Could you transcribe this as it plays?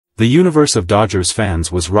The universe of Dodgers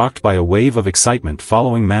fans was rocked by a wave of excitement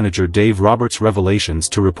following manager Dave Roberts' revelations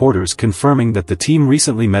to reporters confirming that the team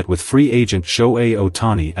recently met with free agent Shohei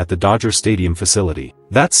Ohtani at the Dodger Stadium facility.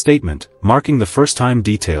 That statement, marking the first time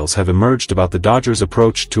details have emerged about the Dodgers'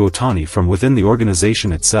 approach to Ohtani from within the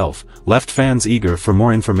organization itself, left fans eager for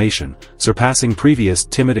more information, surpassing previous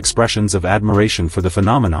timid expressions of admiration for the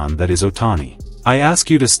phenomenon that is Ohtani. I ask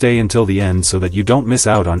you to stay until the end so that you don't miss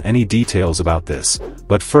out on any details about this,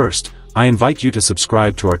 but first, I invite you to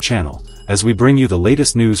subscribe to our channel, as we bring you the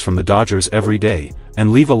latest news from the Dodgers every day,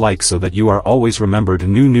 and leave a like so that you are always remembered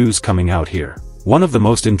new news coming out here. One of the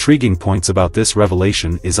most intriguing points about this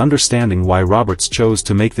revelation is understanding why Roberts chose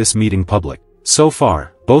to make this meeting public. So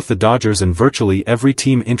far, both the Dodgers and virtually every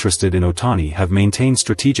team interested in Ohtani have maintained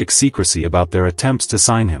strategic secrecy about their attempts to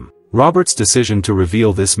sign him. Roberts' decision to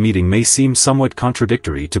reveal this meeting may seem somewhat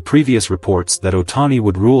contradictory to previous reports that Ohtani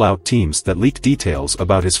would rule out teams that leak details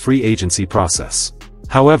about his free agency process.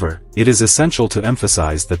 However, it is essential to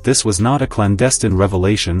emphasize that this was not a clandestine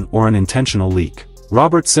revelation or an intentional leak.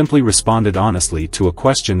 Roberts simply responded honestly to a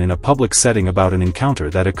question in a public setting about an encounter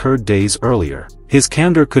that occurred days earlier. His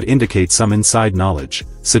candor could indicate some inside knowledge,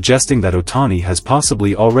 suggesting that Ohtani has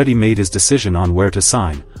possibly already made his decision on where to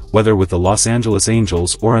sign, whether with the Los Angeles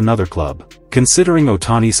Angels or another club. Considering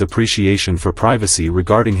Ohtani's appreciation for privacy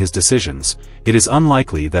regarding his decisions, it is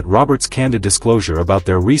unlikely that Roberts' candid disclosure about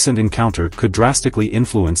their recent encounter could drastically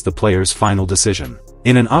influence the player's final decision.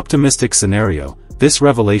 In an optimistic scenario, this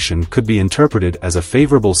revelation could be interpreted as a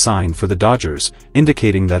favorable sign for the Dodgers,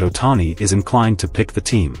 indicating that Ohtani is inclined to pick the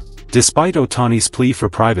team. Despite Ohtani's plea for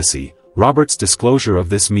privacy, Roberts' disclosure of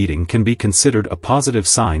this meeting can be considered a positive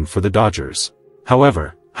sign for the Dodgers.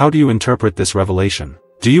 However, how do you interpret this revelation?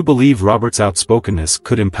 Do you believe Roberts' outspokenness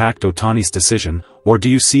could impact Ohtani's decision, or do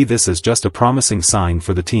you see this as just a promising sign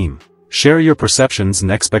for the team? Share your perceptions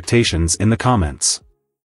and expectations in the comments.